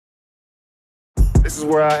This is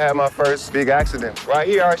where I had my first big accident. Right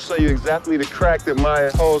here, I'll show you exactly the crack that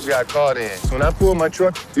my hose got caught in. So when I pulled my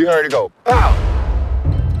truck, you heard it go, pow!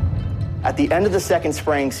 At the end of the second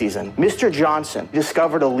spraying season, Mr. Johnson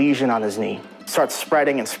discovered a lesion on his knee. It starts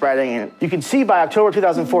spreading and spreading, and you can see by October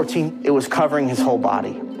 2014, it was covering his whole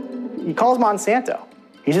body. He calls Monsanto.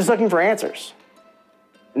 He's just looking for answers.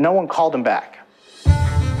 No one called him back.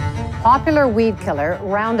 Popular weed killer,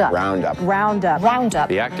 Roundup. Roundup.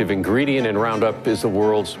 The active ingredient in Roundup is the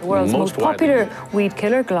world's most popular weed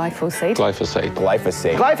killer, glyphosate.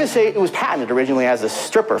 Glyphosate, it was patented originally as a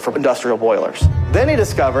stripper for industrial boilers. Then he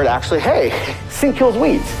discovered, actually, hey, this thing kills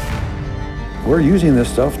weeds. We're using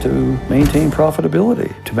this stuff to maintain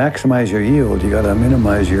profitability. To maximize your yield, you gotta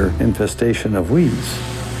minimize your infestation of weeds.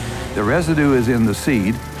 The residue is in the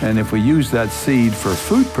seed, and if we use that seed for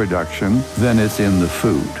food production, then it's in the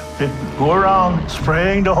food. Go around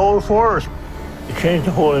spraying the whole forest. You change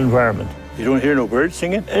the whole environment. You don't hear no birds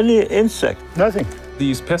singing, any insect, nothing.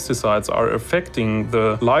 These pesticides are affecting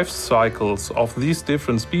the life cycles of these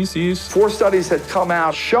different species. 4 studies had come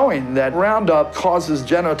out showing that Roundup causes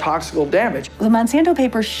genotoxical damage. The Monsanto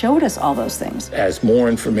papers showed us all those things. As more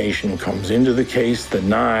information comes into the case, the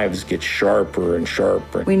knives get sharper and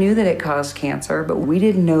sharper. We knew that it caused cancer, but we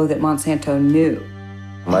didn't know that Monsanto knew.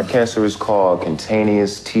 My cancer is called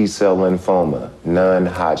cutaneous T-cell lymphoma,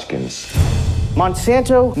 Non-Hodgkin's.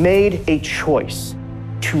 Monsanto made a choice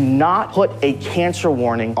to not put a cancer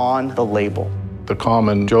warning on the label. The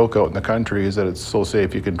common joke out in the country is that it's so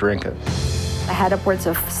safe you can drink it. I had upwards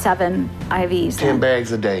of 7 IVs. 10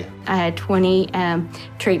 bags a day. I had 20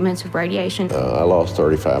 treatments with radiation. I lost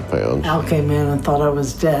 35 pounds. Al came in and thought I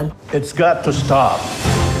was dead. It's got to stop.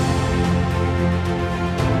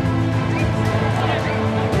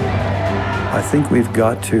 I think we've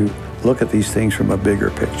got to look at these things from a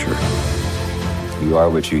bigger picture. You are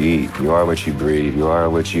what you eat. You are what you breathe. You are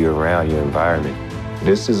what you're around, your environment.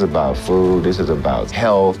 This is about food. This is about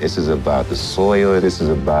health. This is about the soil. This is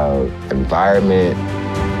about environment.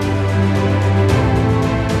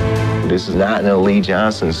 This is not an Lee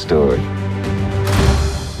Johnson story.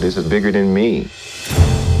 This is bigger than me.